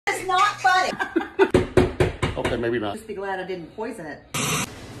is not funny. Okay, maybe not. Just be glad I didn't poison it.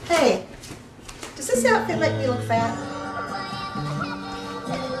 Hey, does this outfit make me look fat?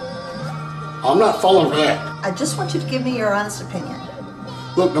 I'm not falling for that. I just want you to give me your honest opinion.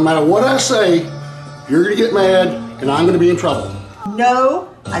 Look, no matter what I say, you're gonna get mad and I'm gonna be in trouble.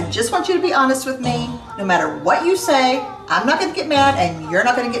 No, I just want you to be honest with me. No matter what you say, I'm not gonna get mad and you're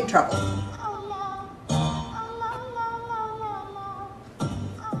not gonna get in trouble.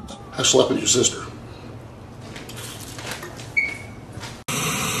 I slept with your sister.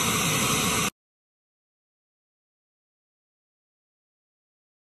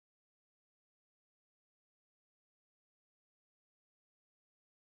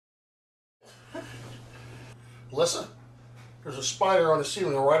 Alyssa, there's a spider on the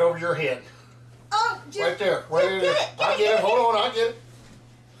ceiling right over your head. Oh, Jim, Right there. Right Jim, there. I get it. Hold on, I get it.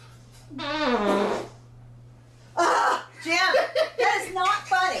 Ah, Jim, that is not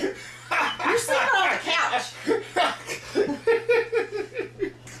funny. You're sleeping on the couch.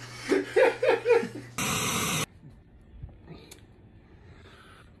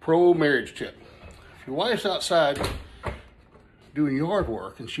 Pro marriage tip. If your wife's outside doing yard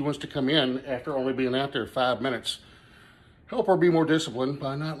work and she wants to come in after only being out there 5 minutes, help her be more disciplined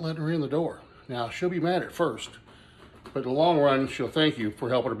by not letting her in the door. Now, she'll be mad at first, but in the long run, she'll thank you for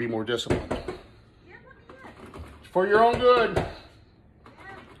helping her be more disciplined. It's for your own good.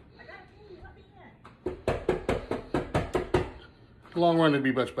 In the long run, it'd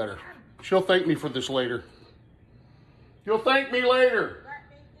be much better. She'll thank me for this later. You'll thank me later.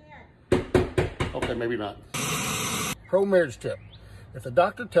 Okay, maybe not. Pro marriage tip. If the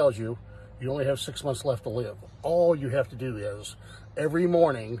doctor tells you you only have 6 months left to live, all you have to do is every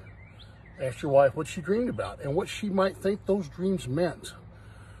morning ask your wife what she dreamed about and what she might think those dreams meant.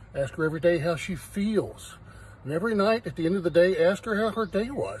 Ask her every day how she feels. And every night at the end of the day, ask her how her day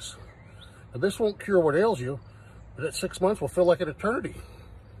was. Now, this won't cure what ails you, but that 6 months will feel like an eternity.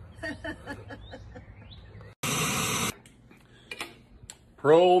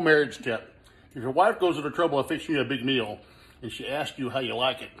 Pro marriage tip. If your wife goes to the trouble of fixing you a big meal and she asks you how you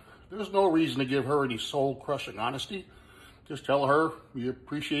like it, there's no reason to give her any soul-crushing honesty. Just tell her you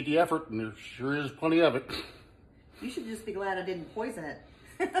appreciate the effort and there sure is plenty of it. You should just be glad I didn't poison it.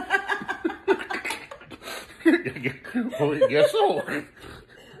 Well, I guess so. What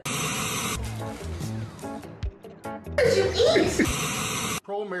did you eat?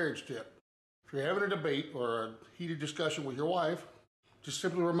 Pro marriage tip. If you're having a debate or a heated discussion with your wife, just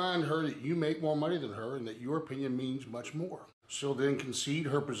simply remind her that you make more money than her and that your opinion means much more. She'll then concede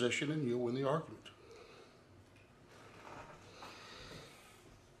her position and you'll win the argument.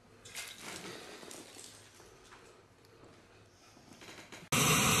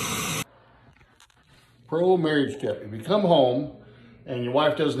 Pro marriage tip. If you come home and your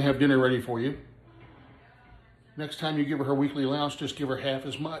wife doesn't have dinner ready for you, next time you give her weekly allowance, just give her half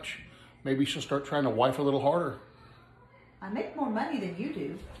as much. Maybe she'll start trying to wife a little harder. I make more money than you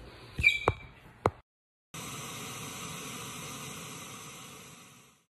do.